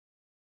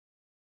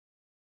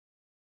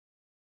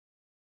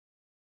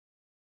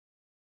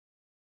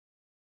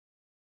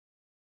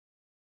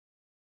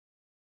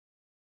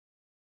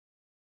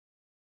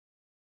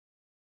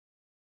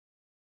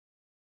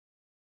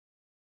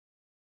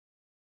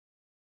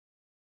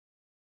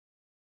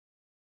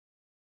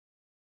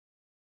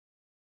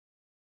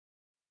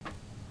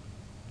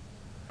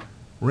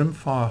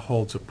Rimfire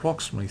holds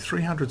approximately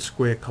 300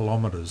 square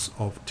kilometres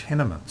of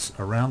tenements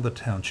around the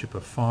township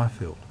of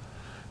Fifield.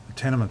 The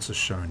tenements are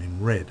shown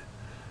in red.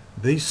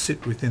 These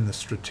sit within the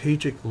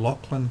strategic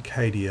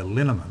Lachlan-Cadia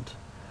lineament,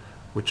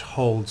 which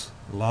holds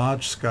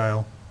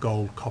large-scale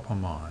gold-copper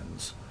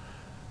mines.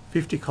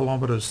 50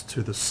 kilometres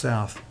to the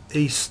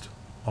south-east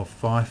of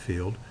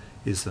Fifield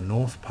is the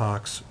North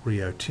Parkes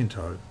Rio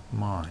Tinto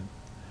mine.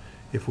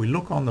 If we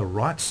look on the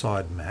right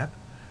side map,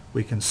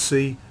 we can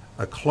see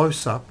a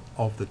close-up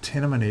of the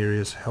tenement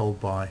areas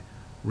held by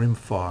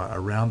Rimfire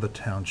around the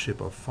township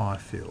of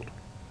Fifield.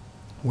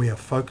 We are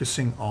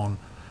focusing on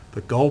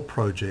the gold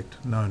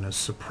project known as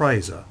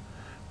Sorpresa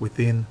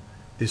within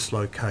this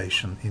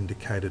location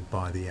indicated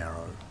by the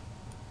arrow.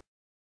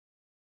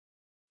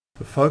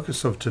 The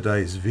focus of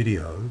today's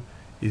video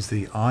is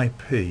the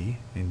IP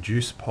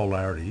Induced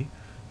Polarity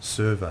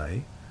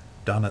survey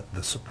done at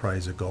the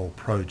Sorpresa Gold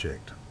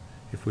Project.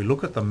 If we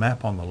look at the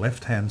map on the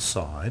left hand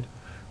side,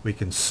 we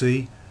can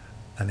see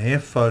an air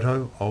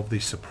photo of the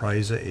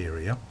Sorpresa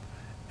area,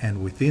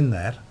 and within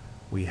that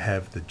we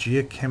have the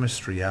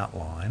geochemistry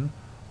outline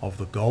of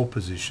the gold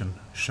position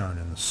shown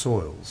in the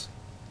soils.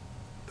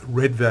 The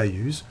red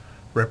values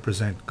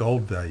represent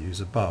gold values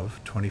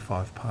above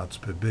 25 parts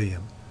per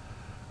billion.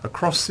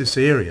 Across this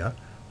area,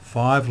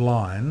 5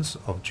 lines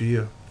of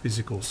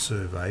geophysical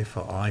survey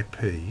for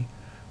IP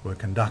were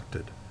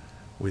conducted,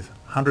 with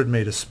 100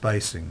 metre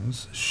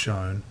spacings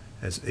shown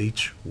as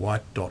each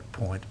white dot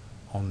point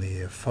on the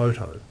air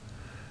photo.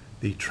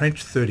 The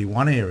Trench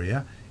 31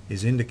 area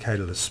is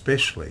indicated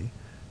especially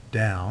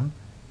down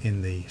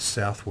in the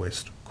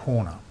southwest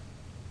corner.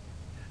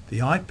 The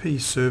IP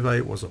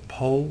survey was a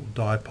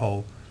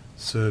pole-dipole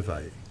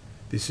survey.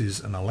 This is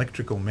an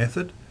electrical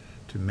method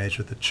to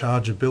measure the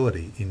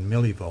chargeability in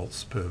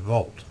millivolts per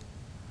volt.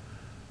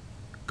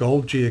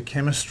 Gold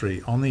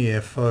geochemistry on the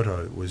air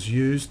photo was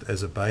used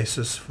as a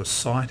basis for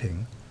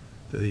citing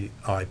the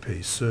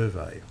IP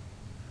survey.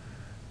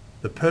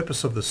 The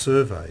purpose of the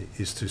survey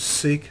is to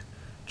seek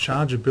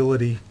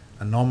chargeability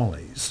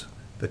anomalies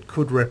that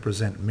could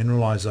represent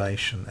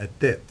mineralization at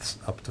depths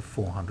up to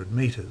 400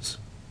 meters.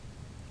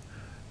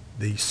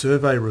 The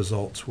survey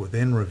results were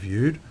then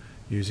reviewed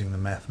using the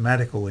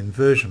mathematical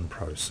inversion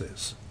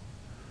process.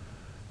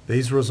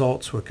 These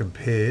results were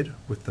compared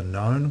with the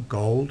known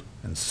gold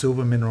and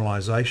silver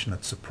mineralization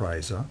at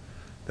Sorpresa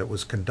that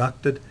was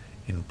conducted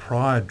in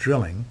prior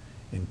drilling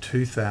in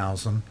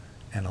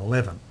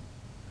 2011.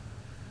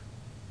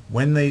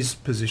 When these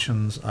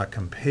positions are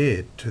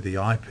compared to the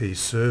IP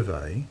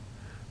survey,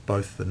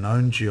 both the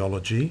known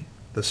geology,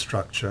 the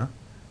structure,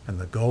 and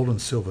the gold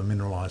and silver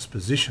mineralized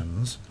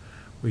positions,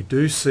 we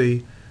do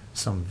see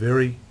some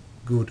very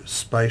good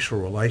spatial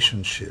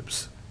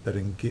relationships that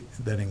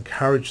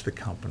encourage the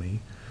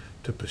company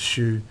to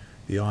pursue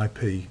the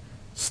IP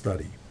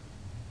study.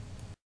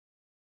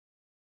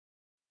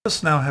 Let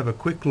us now have a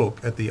quick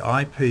look at the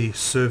IP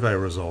survey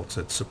results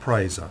at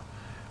Sorpresa.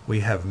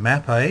 We have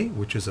Map A,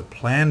 which is a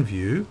plan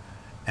view,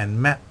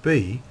 and Map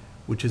B,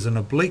 which is an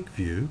oblique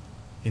view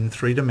in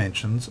 3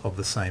 dimensions of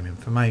the same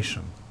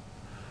information.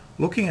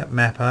 Looking at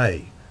Map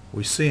A,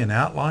 we see an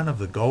outline of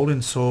the gold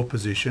in soil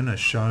position as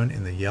shown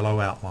in the yellow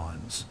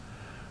outlines.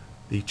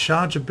 The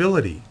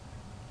chargeability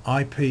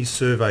IP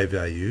survey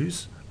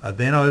values are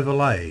then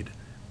overlaid.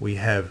 We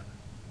have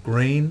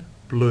green,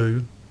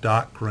 blue,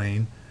 dark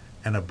green,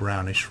 and a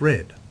brownish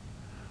red.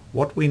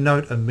 What we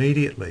note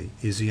immediately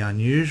is the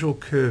unusual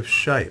curved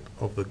shape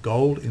of the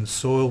gold in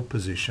soil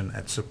position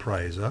at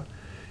Sorpresa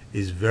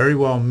is very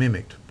well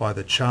mimicked by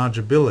the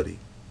chargeability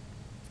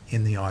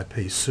in the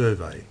IP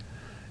survey,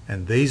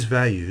 and these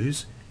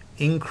values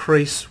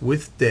increase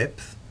with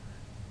depth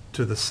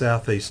to the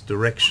southeast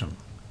direction.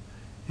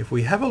 If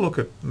we have a look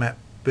at Map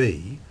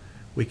B,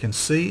 we can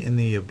see in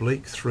the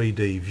oblique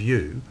 3D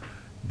view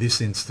this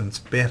instance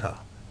better.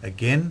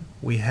 Again,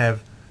 we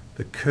have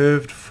the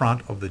curved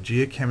front of the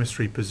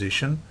geochemistry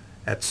position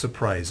at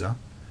Sorpresa,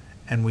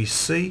 and we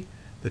see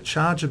the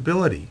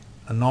chargeability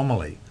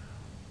anomaly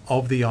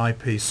of the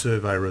IP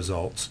survey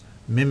results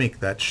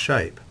mimic that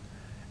shape,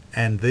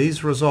 and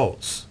these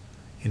results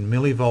in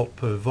millivolt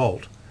per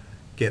volt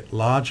get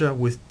larger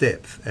with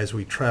depth as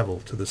we travel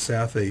to the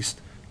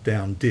southeast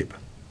down dip.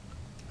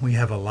 We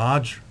have a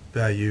large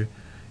value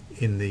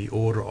in the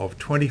order of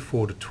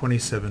 24 to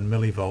 27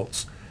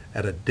 millivolts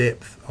at a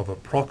depth of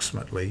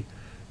approximately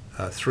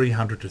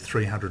 300 to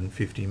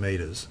 350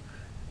 meters.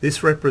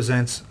 This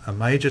represents a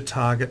major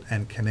target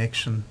and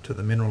connection to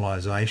the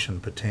mineralization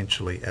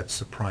potentially at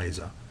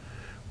Sorpresa.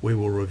 We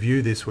will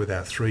review this with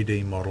our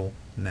 3D model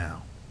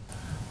now.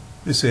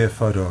 This air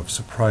photo of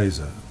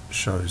Sorpresa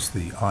shows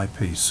the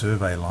IP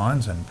survey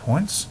lines and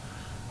points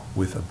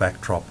with a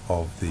backdrop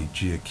of the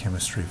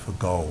geochemistry for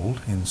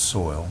gold in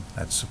soil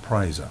at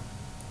Sorpresa.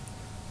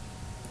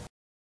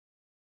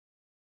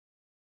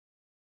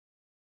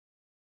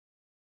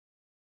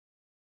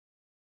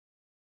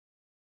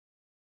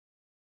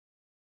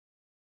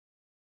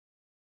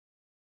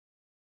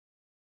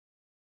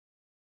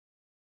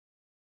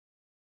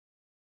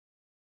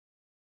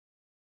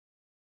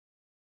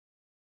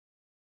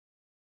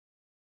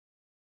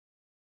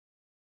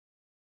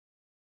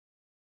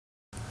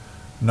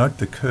 Note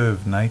the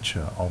curved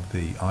nature of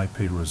the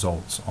IP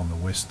results on the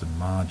western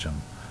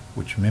margin,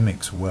 which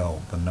mimics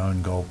well the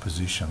known gold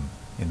position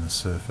in the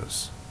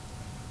surface.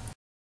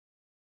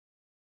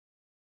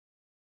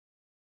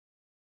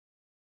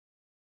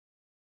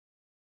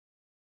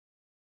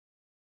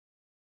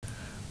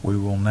 We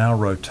will now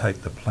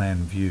rotate the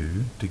plan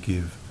view to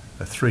give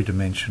a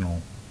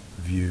three-dimensional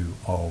view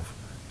of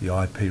the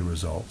IP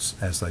results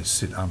as they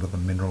sit under the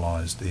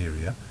mineralised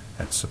area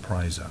at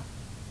Sorpresa.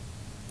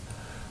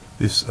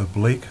 This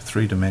oblique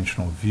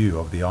three-dimensional view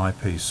of the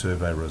IP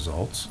survey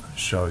results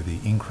show the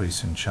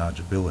increase in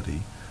chargeability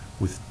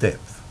with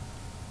depth.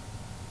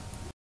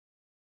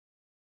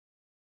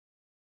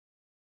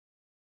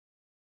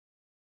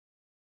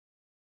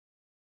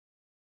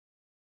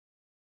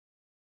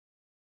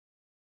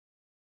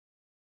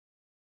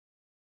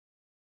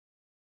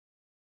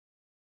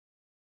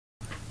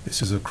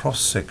 This is a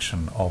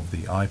cross-section of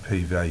the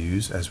IP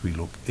values as we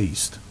look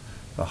east.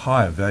 The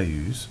higher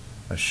values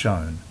are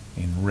shown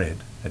in red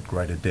at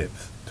greater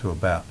depth to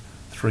about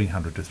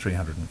 300 to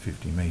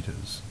 350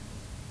 metres.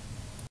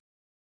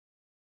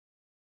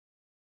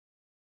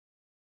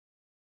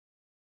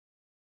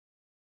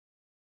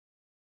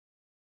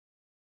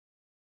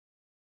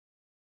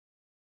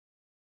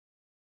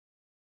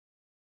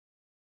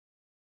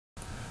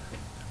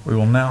 We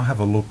will now have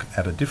a look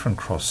at a different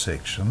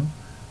cross-section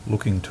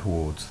looking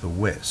towards the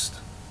west.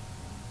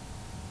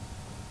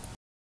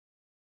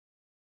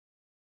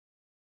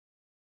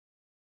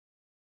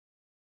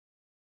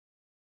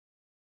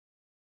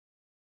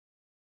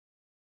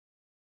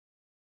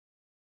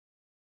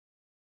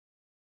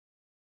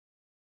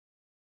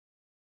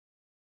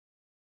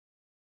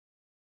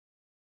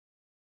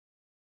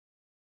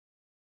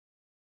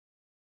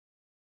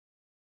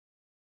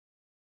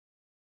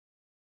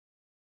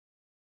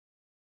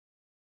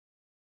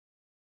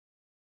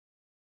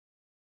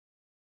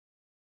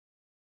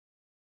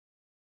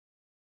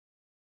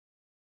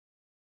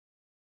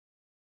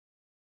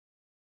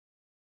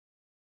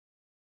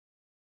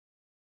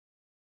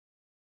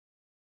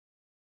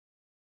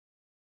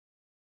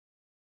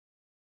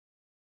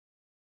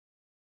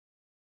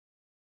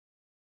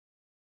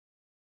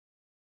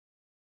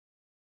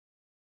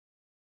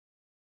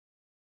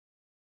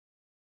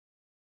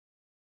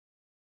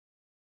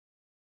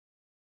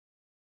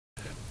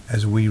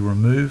 As we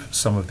remove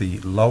some of the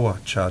lower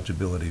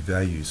chargeability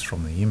values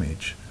from the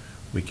image,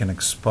 we can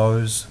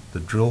expose the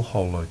drill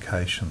hole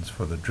locations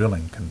for the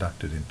drilling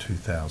conducted in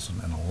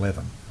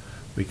 2011.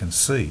 We can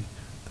see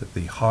that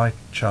the high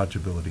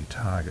chargeability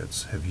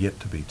targets have yet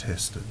to be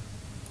tested.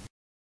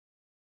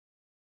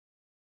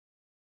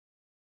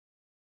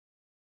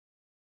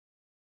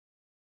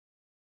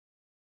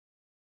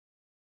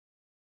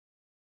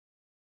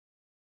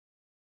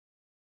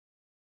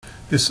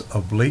 This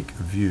oblique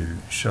view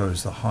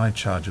shows the high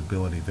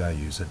chargeability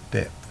values at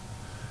depth.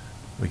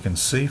 We can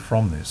see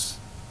from this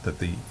that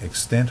the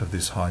extent of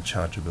this high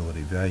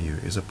chargeability value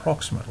is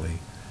approximately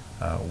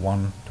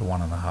 1 to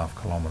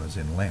 1.5 kilometres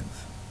in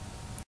length.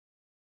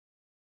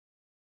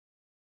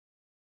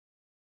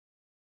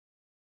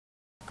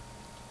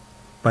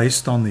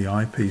 Based on the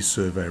IP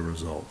survey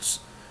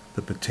results,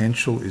 the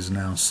potential is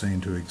now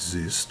seen to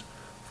exist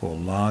for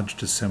large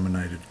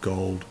disseminated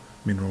gold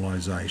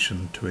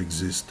mineralisation to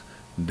exist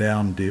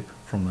down dip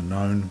from the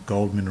known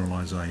gold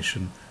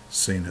mineralisation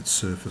seen at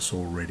surface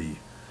already.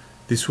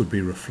 This would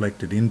be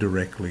reflected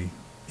indirectly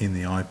in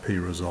the IP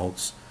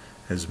results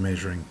as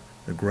measuring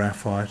the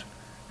graphite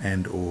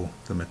and/or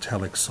the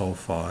metallic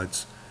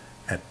sulfides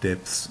at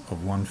depths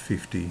of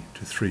 150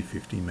 to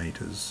 350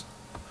 metres.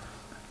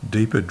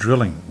 Deeper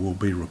drilling will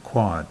be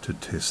required to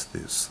test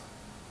this.